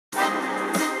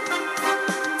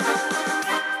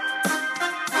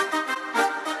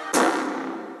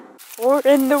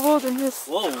We're in the wilderness.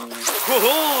 Whoa.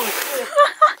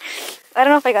 I don't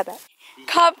know if I got that.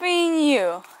 Copying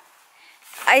you.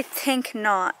 I think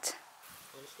not.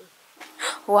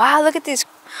 Wow, look at this.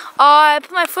 Oh, I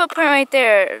put my footprint right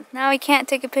there. Now I can't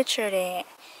take a picture of it.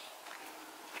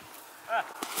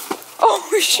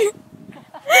 Oh, shoot.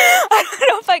 I don't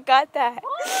know if I got that.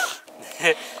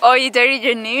 Oh, you dirtied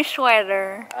your new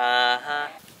sweater. Uh-huh.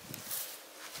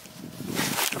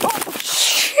 Oh,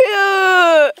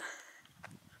 shoot.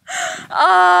 Oh,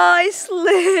 I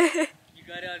slid. You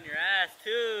got it on your ass,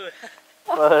 too.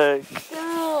 Fuck.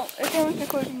 No, I can't make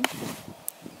recording.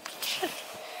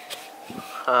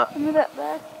 Give me that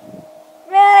back.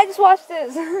 Man, I just watched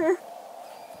this.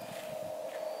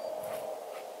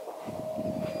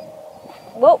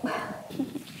 Whoa.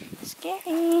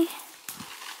 Scary.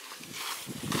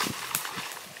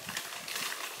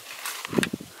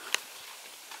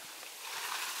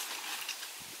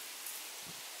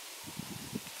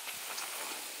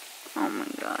 Oh my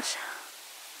gosh.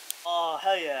 Oh,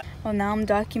 hell yeah. Well, now I'm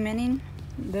documenting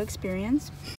the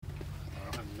experience. I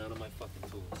don't have none of my fucking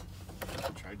tools.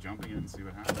 Try jumping in and see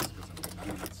what happens, because I don't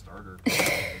have that starter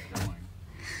going.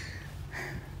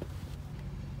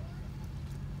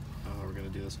 Oh, we're gonna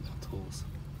do this without tools.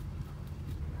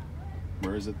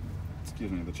 Where is it?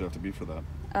 Excuse me, that you have to be for that?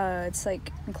 It's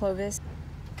like in Clovis.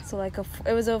 So like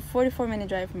it was a 44-minute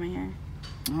drive from here.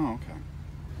 Oh, okay.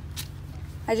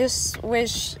 I just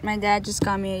wish my dad just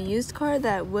got me a used car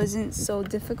that wasn't so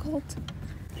difficult.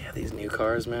 Yeah, these new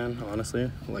cars, man,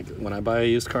 honestly. Like, when I buy a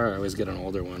used car, I always get an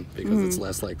older one because it's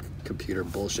less, like, computer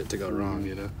bullshit to go wrong,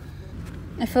 you know?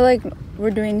 I feel like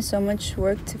we're doing so much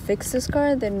work to fix this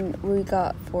car than we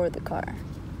got for the car.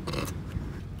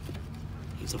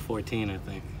 It's a 14, I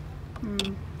think.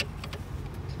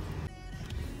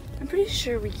 I'm pretty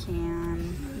sure we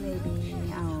can. Maybe. I don't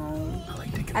know. I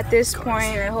like taking At this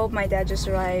point, I hope my dad just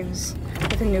arrives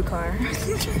with a new car.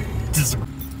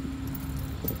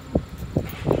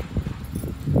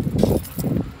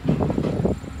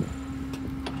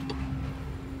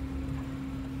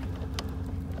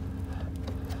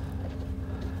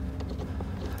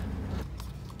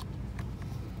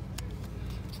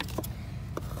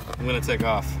 I'm gonna take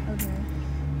off. Okay.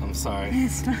 I'm sorry.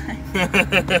 It's fine.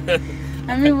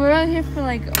 I mean, we're out here for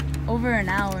like over an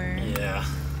hour. Yeah,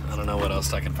 I don't know what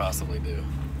else I could possibly do.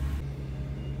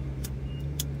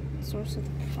 Source of the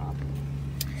problem.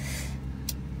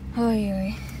 Oh,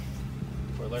 yeah.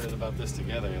 We're learning about this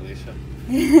together, Alicia.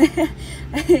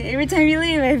 Every time you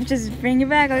leave, I just bring it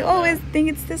back. Like, oh, I think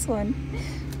it's this one.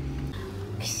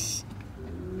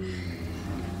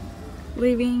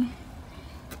 Leaving,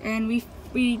 and we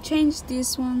changed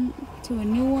this one to a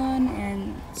new one,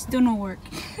 and still no work.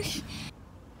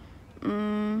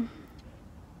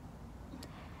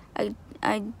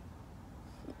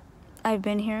 I've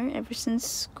been here ever since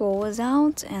school was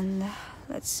out, and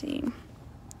let's see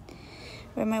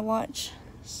where my watch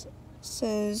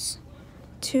says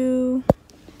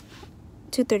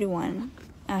 2:31.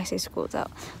 I say school's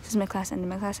out. This is my class ended.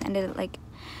 My class ended at like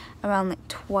around like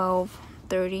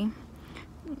 12:30.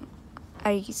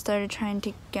 I started trying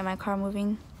to get my car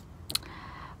moving.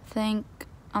 I think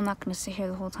I'm not gonna sit here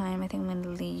the whole time. I think I'm gonna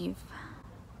leave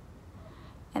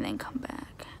and then come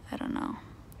back. I don't know.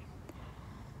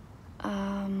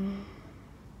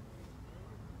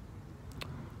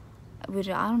 We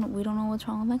don't know what's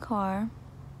wrong with my car.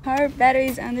 Car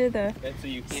battery's under the So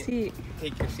you can't seat.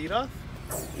 take your seat off?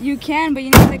 You can, but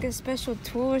you need like a special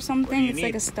tool or something. It's need?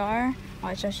 like a star.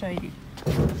 Watch, I'll show you.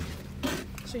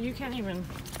 So you can't even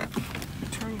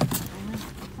turn your phone.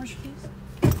 Where's your keys?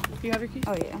 Do you have your keys?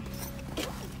 Oh yeah.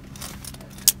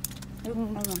 That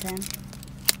was my pen.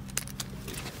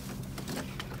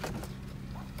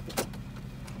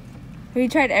 We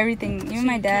tried everything. Even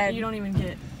my dad. You don't even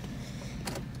get.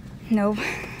 Nope.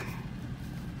 I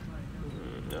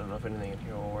don't know if anything in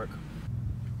here will work.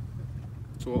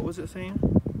 So what was it saying?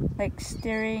 Like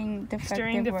steering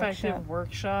defective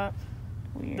workshop.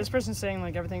 Weird. This person's saying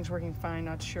like everything's working fine.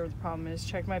 Not sure what the problem is.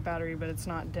 Check my battery, but it's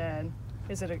not dead.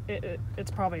 Is it?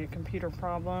 It's probably a computer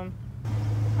problem.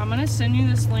 I'm gonna send you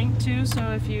this link too,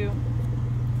 so if you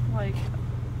like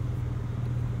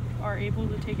are able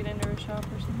to take it into a shop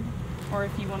or something, or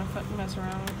if you want to mess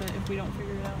around with it, if we don't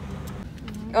figure it out.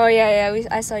 Oh yeah.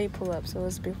 I saw you pull up, so it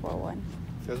was before 1.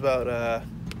 It was about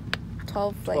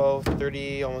 12, like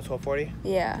 12:30, almost 12:40.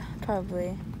 yeah,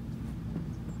 probably.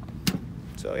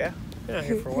 So yeah, been out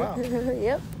here for a while.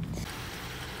 Yep.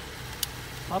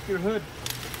 Pop your hood.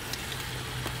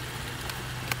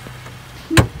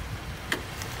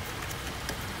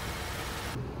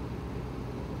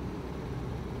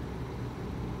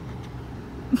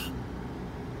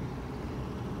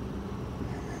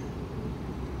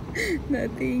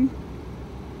 Nothing.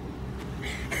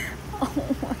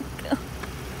 Oh my god.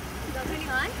 Is that turning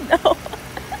on? No.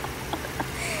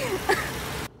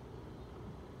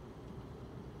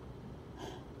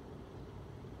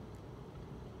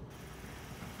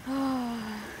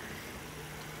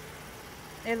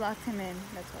 It locked him in,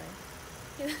 that's why.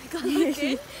 Got locked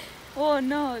in? Well,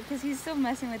 no, because he's still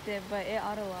messing with it, but it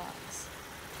auto locks.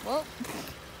 Well.